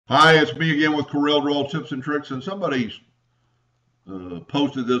Hi, it's me again with Corel Draw Tips and Tricks, and somebody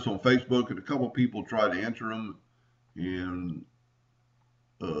posted this on Facebook, and a couple people tried to answer them, and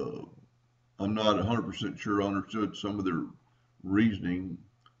uh, I'm not 100% sure I understood some of their reasoning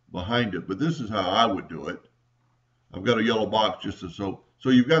behind it, but this is how I would do it. I've got a yellow box just so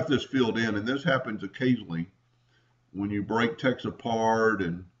you've got this filled in, and this happens occasionally when you break text apart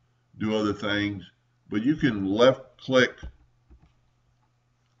and do other things, but you can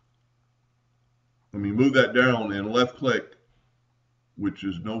move that down and left click, which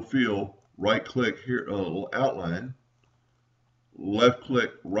is no fill, right click here, outline, left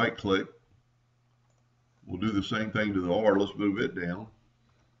click, right click. We'll do the same thing to the R. Let's move it down.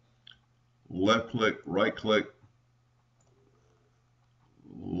 Left click, right click,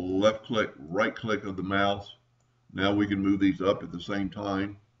 left click, right click of the mouse. Now we can move these up at the same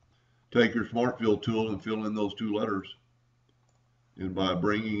time. Take your Smart Fill tool and fill in those two letters. And by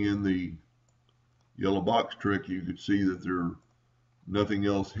bringing in the yellow box trick, you could see that there's nothing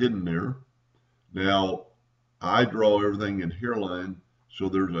else hidden there. Now, I draw everything in hairline, so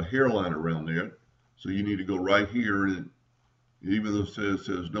there's a hairline around there. So you need to go right here, and even though it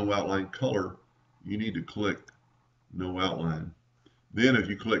says no outline color, you need to click no outline. Then if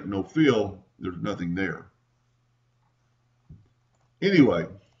you click no fill, there's nothing there. Anyway,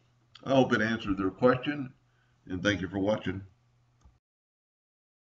 I hope it answered their question, and thank you for watching.